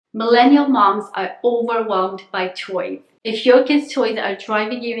Millennial moms are overwhelmed by toys. If your kids' toys are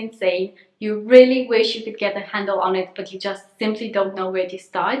driving you insane, you really wish you could get a handle on it, but you just simply don't know where to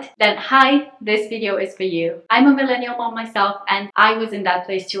start, then hi, this video is for you. I'm a millennial mom myself, and I was in that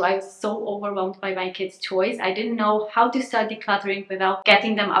place too. I was so overwhelmed by my kids' toys. I didn't know how to start decluttering without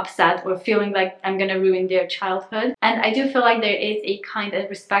getting them upset or feeling like I'm gonna ruin their childhood. And I do feel like there is a kind and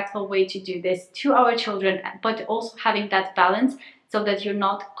respectful way to do this to our children, but also having that balance so that you're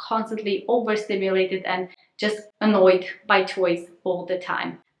not constantly overstimulated and just annoyed by toys all the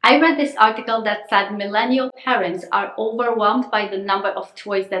time. I read this article that said millennial parents are overwhelmed by the number of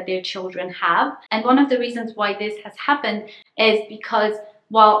toys that their children have. And one of the reasons why this has happened is because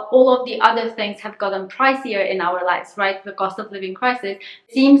while all of the other things have gotten pricier in our lives, right? The cost of living crisis,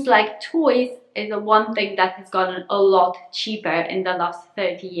 it seems like toys is the one thing that has gotten a lot cheaper in the last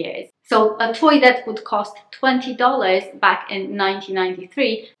 30 years. So a toy that would cost $20 back in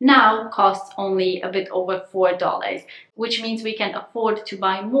 1993 now costs only a bit over $4, which means we can afford to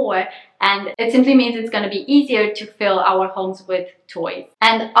buy more, and it simply means it's going to be easier to fill our homes with toys.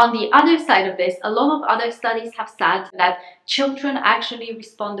 And on the other side of this, a lot of other studies have said that children actually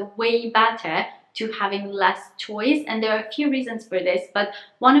respond way better to having less toys, and there are a few reasons for this, but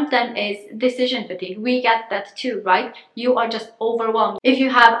one of them is decision fatigue. We get that too, right? You are just overwhelmed. If you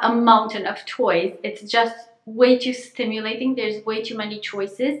have a mountain of toys, it's just way too stimulating. There's way too many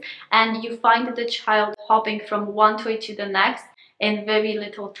choices, and you find the child hopping from one toy to the next in very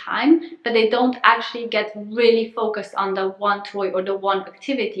little time, but they don't actually get really focused on the one toy or the one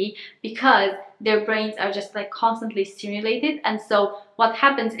activity because their brains are just like constantly stimulated. And so what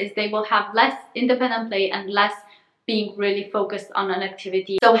happens is they will have less independent play and less being really focused on an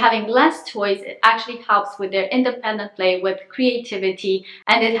activity. So having less toys, it actually helps with their independent play, with creativity,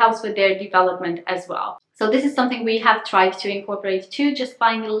 and it helps with their development as well. So this is something we have tried to incorporate too, just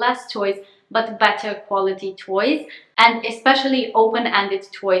buying less toys but better quality toys, and especially open-ended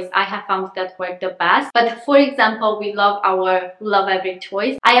toys. I have found that work the best. But for example, we love our Lovevery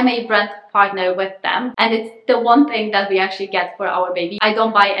toys. I am a brand partner with them, and it's the one thing that we actually get for our baby. I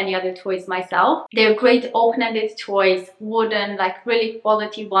don't buy any other toys myself. They're great open-ended toys, wooden, like really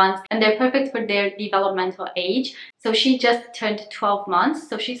quality ones, and they're perfect for their developmental age. So she just turned 12 months,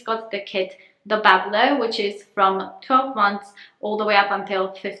 so she's got the kit the Babbler, which is from 12 months all the way up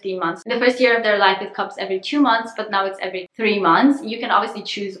until 15 months. In the first year of their life, it comes every 2 months, but now it's every 3 months. You can obviously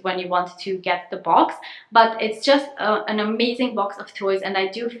choose when you want to get the box, but it's just an amazing box of toys, and I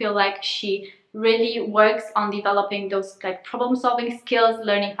do feel like she really works on developing those like problem-solving skills,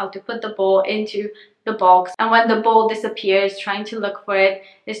 learning how to put the ball into the box, and when the ball disappears, trying to look for it.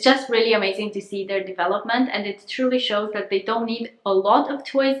 It's just really amazing to see their development, and it truly shows that they don't need a lot of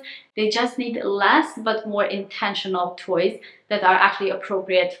toys, they just need less but more intentional toys that are actually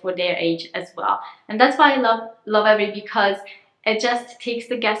appropriate for their age as well. And that's why I love Lovevery, because it just takes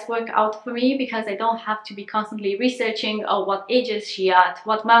the guesswork out for me, because I don't have to be constantly researching, oh, what age is she at,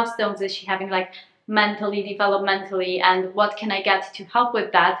 what milestones is she having, like mentally, developmentally, and what can I get to help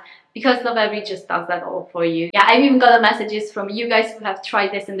with that, because Lovevery just does that all for you. Yeah, I've even got messages from you guys who have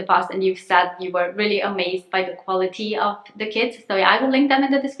tried this in the past, and you've said you were really amazed by the quality of the kits. So yeah, I will link them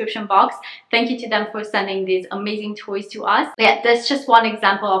in the description box. Thank you to them for sending these amazing toys to us. But yeah, that's just one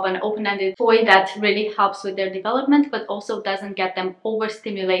example of an open-ended toy that really helps with their development, but also doesn't get them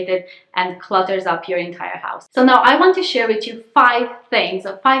overstimulated and clutters up your entire house. So now I want to share with you 5 things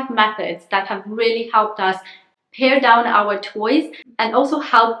or 5 methods that have really helped us pare down our toys and also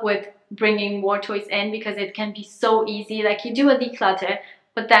help with bringing more toys in, because it can be so easy. Like, you do a declutter,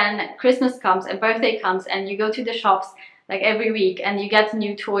 but then Christmas comes and birthday comes, and you go to the shops like every week and you get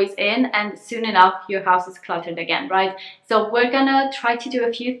new toys in, and soon enough your house is cluttered again, right? So we're gonna try to do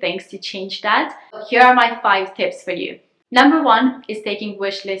a few things to change that. Here are my 5 tips for you. Number 1 is taking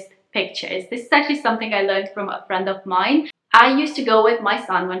wish list pictures. This is actually something I learned from a friend of mine. I used to go with my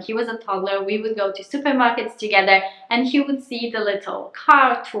son when he was a toddler. We would go to supermarkets together, and he would see the little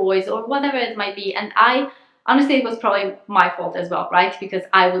car toys or whatever it might be, and honestly, it was probably my fault as well, right? Because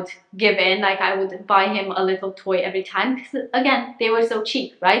I would give in, like I would buy him a little toy every time, because again, they were so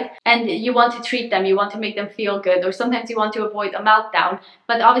cheap, right? And you want to treat them, you want to make them feel good, or sometimes you want to avoid a meltdown,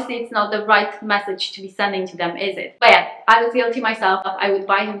 but obviously it's not the right message to be sending to them, is it? But yeah, I was guilty myself. I would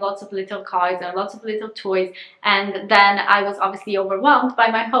buy him lots of little cars and lots of little toys, and then I was obviously overwhelmed by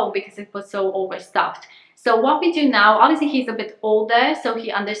my home because it was so overstuffed. So what we do now, obviously he's a bit older, so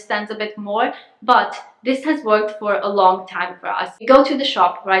he understands a bit more, but this has worked for a long time for us. We go to the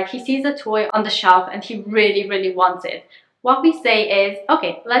shop, right? He sees a toy on the shelf and he really, really wants it. What we say is,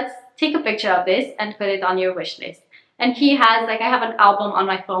 okay, let's take a picture of this and put it on your wish list. And he has, like, I have an album on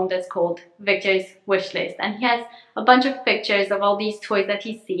my phone that's called Victor's Wish List, and he has a bunch of pictures of all these toys that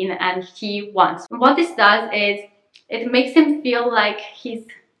he's seen and he wants. And what this does is it makes him feel like he's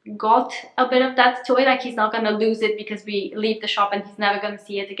got a bit of that toy, like he's not gonna lose it because we leave the shop and he's never gonna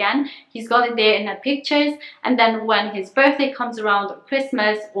see it again. He's got it there in the pictures, and then when his birthday comes around, or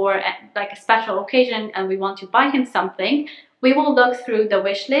Christmas, or like a special occasion, and we want to buy him something, we will look through the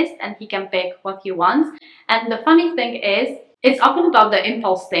wish list and he can pick what he wants. And the funny thing is, it's often about the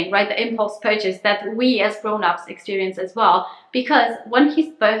impulse thing, right? The impulse purchase that we as grown-ups experience as well. Because when his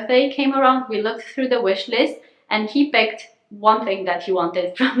birthday came around, we looked through the wish list and he picked one thing that he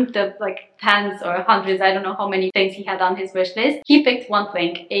wanted from the like tens or hundreds, I don't know how many things he had on his wish list. He picked one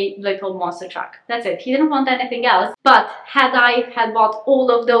thing, a little monster truck. That's it. He didn't want anything else. But had I had bought all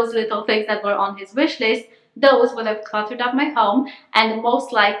of those little things that were on his wish list, those would have cluttered up my home, and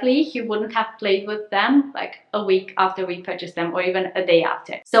most likely he wouldn't have played with them like a week after we purchased them, or even a day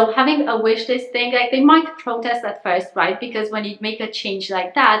after. So having a wish list thing, like, they might protest at first, right? Because when you make a change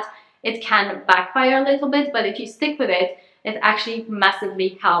like that, it can backfire a little bit, but if you stick with it, it actually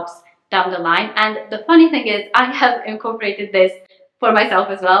massively helps down the line. And the funny thing is, I have incorporated this for myself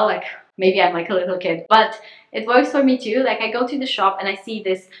as well. Like, maybe I'm like a little kid, but it works for me too. Like, I go to the shop and I see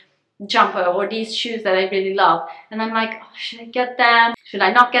this jumper or these shoes that I really love, and I'm like, oh, should I get them? Should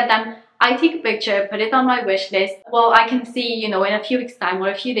I not get them? I take a picture, put it on my wish list. Well, I can see, you know, in a few weeks time or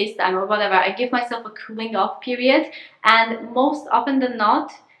a few days time or whatever, I give myself a cooling off period, and most often than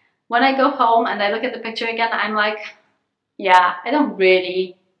not, when I go home and I look at the picture again, I'm like, yeah, I don't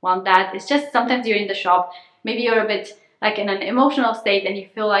really want that. It's just sometimes you're in the shop, maybe you're a bit like in an emotional state and you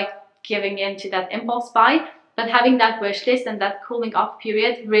feel like giving in to that impulse buy. But having that wish list and that cooling off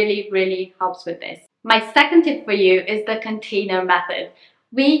period really helps with this. My second tip for you is the container method.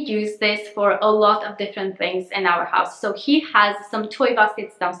 We use this for a lot of different things in our house. So he has some toy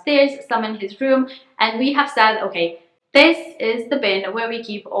baskets downstairs, some in his room, and we have said, okay, this is the bin where we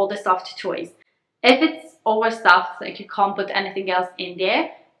keep all the soft toys. If it's overstuffed, like you can't put anything else in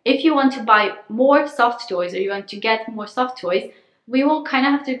there, if you want to buy more soft toys or you want to get more soft toys, we will kind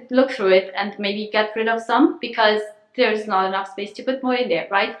of have to look through it and maybe get rid of some because there's not enough space to put more in there,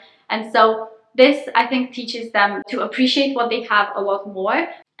 right? And so this, I think, teaches them to appreciate what they have a lot more,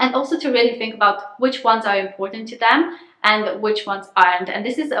 and also to really think about which ones are important to them and which ones aren't. And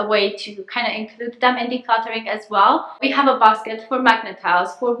this is a way to kind of include them in decluttering as well. We have a basket for magnet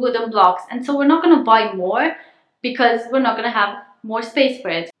tiles, for wooden blocks, and so we're not going to buy more because we're not going to have more space for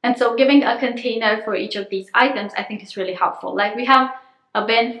it. And so giving a container for each of these items, I think, is really helpful. Like, we have a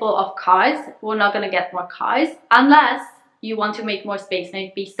bin full of cars, we're not going to get more cars unless you want to make more space,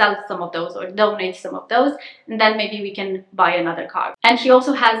 maybe sell some of those or donate some of those, and then maybe we can buy another car. And he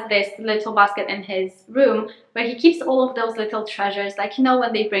also has this little basket in his room where he keeps all of those little treasures, like, you know,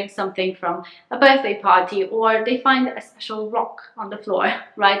 when they bring something from a birthday party or they find a special rock on the floor,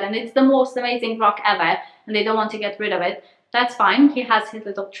 right? And it's the most amazing rock ever and they don't want to get rid of it. That's fine, he has his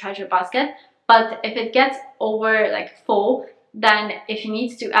little treasure basket. But if it gets over like full, then if he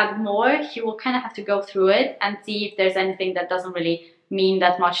needs to add more, he will kind of have to go through it and see if there's anything that doesn't really mean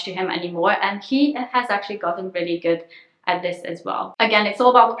that much to him anymore. And he has actually gotten really good at this as well. Again, it's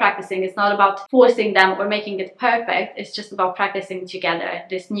all about practicing. It's not about forcing them or making it perfect. It's just about practicing together,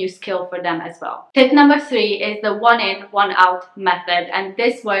 this new skill for them as well. Tip number 3 is the one in, one out method. And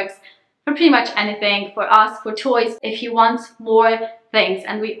this works for pretty much anything. For us, for toys, if you want more things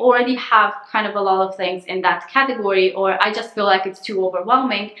and we already have kind of a lot of things in that category, or I just feel like it's too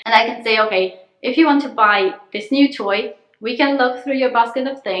overwhelming, and I can say, okay, if you want to buy this new toy, we can look through your basket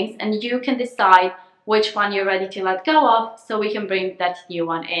of things and you can decide which one you're ready to let go of, so we can bring that new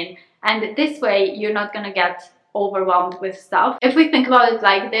one in. And this way you're not gonna get overwhelmed with stuff. If we think about it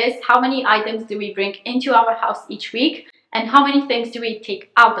like this, how many items do we bring into our house each week, and how many things do we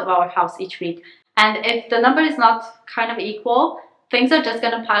take out of our house each week? And if the number is not kind of equal, things are just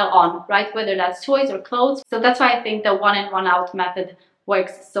going to pile on, right? Whether that's toys or clothes. So that's why I think the one in, one out method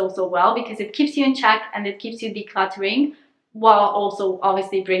works so well, because it keeps you in check and it keeps you decluttering while also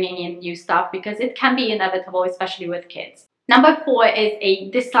obviously bringing in new stuff, because it can be inevitable, especially with kids. Number 4 is a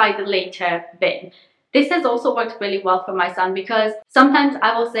decide later bin. This has also worked really well for my son, because sometimes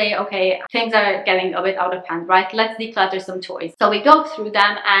I will say, okay, things are getting a bit out of hand, right? Let's declutter some toys. So we go through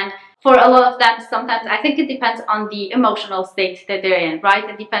them, and for a lot of them, sometimes I think it depends on the emotional state that they're in, right?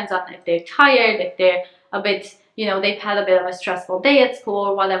 It depends on if they're tired, if they're a bit, you know, they've had a bit of a stressful day at school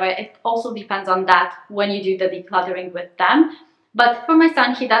or whatever. It also depends on that when you do the decluttering with them. But for my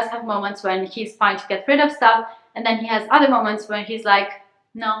son, he does have moments when he's fine to get rid of stuff, and then he has other moments where he's like,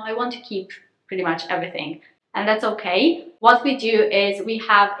 no, I want to keep pretty much everything. and that's okay. What we do is we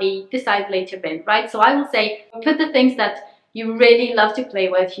have a decide later bin, right? So I will say, put the things that you really love to play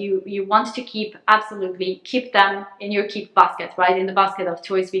with, you want to keep, absolutely keep them in your keep basket, right? In the basket of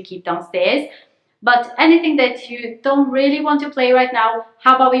toys we keep downstairs. But anything that you don't really want to play right now,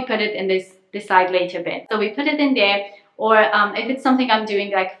 how about we put it in this decide later bin? So we put it in there. Or if it's something I'm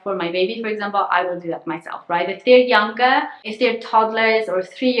doing, like for my baby, for example, I will do that myself, right? If they're younger, if they're toddlers or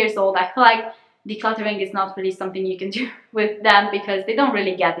 3 years old, I feel like decluttering is not really something you can do with them because they don't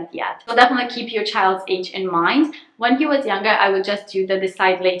really get it yet. So definitely keep your child's age in mind. When he was younger, I would just do the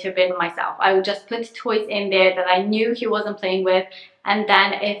decide later bin myself. I would just put toys in there that I knew he wasn't playing with, and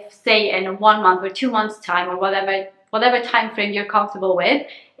then if, say, in 1 month or 2 months time or whatever time frame you're comfortable with,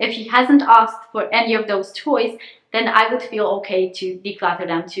 if he hasn't asked for any of those toys, then I would feel okay to declutter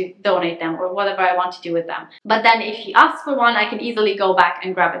them, to donate them, or whatever I want to do with them. But then if he asks for one, I can easily go back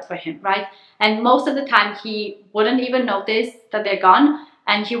and grab it for him, right? And most of the time he wouldn't even notice that they're gone,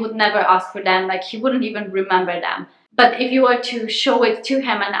 and he would never ask for them, like he wouldn't even remember them. But if you were to show it to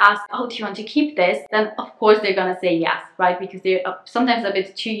him and ask, oh, do you want to keep this? Then of course they're gonna say yes, right? Because they're sometimes a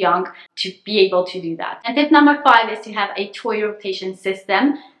bit too young to be able to do that. And tip number 5 is to have a toy rotation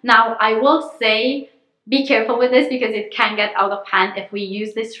system. Now I will say, be careful with this because it can get out of hand if we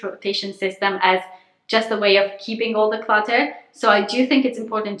use this rotation system as just a way of keeping all the clutter. So I do think it's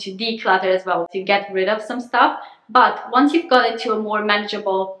important to declutter as well, to get rid of some stuff. But once you've got it to a more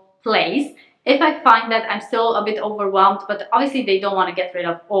manageable place, if I find that I'm still a bit overwhelmed, but obviously they don't want to get rid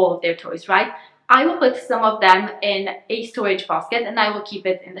of all of their toys, right? I will put some of them in a storage basket and I will keep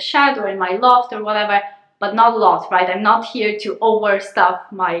it in the shed or in my loft or whatever, but not a lot, right? I'm not here to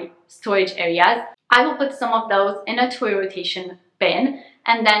overstuff my storage areas. I will put some of those in a toy rotation bin,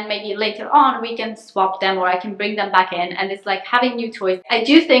 and then maybe later on we can swap them or I can bring them back in, and it's like having new toys. I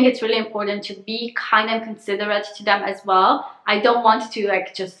do think it's really important to be kind and considerate to them as well. I don't want to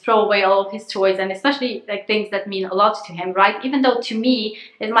like just throw away all of his toys, and especially like things that mean a lot to him, right? Even though to me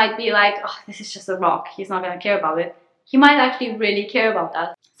it might be like, oh, this is just a rock, he's not gonna care about it. He might actually really care about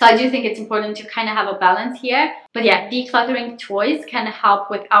that. So I do think it's important to kind of have a balance here. But yeah, decluttering toys can help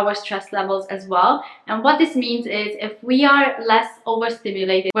with our stress levels as well. And what this means is if we are less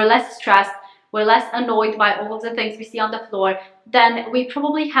overstimulated, we're less stressed, we're less annoyed by all of the things we see on the floor, then we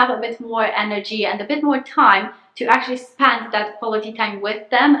probably have a bit more energy and a bit more time to actually spend that quality time with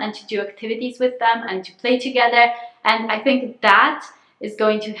them and to do activities with them and to play together. And I think that is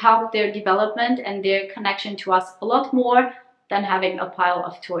going to help their development and their connection to us a lot more than having a pile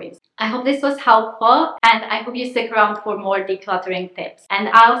of toys. I hope this was helpful, and I hope you stick around for more decluttering tips. And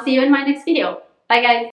I'll see you in my next video. Bye guys!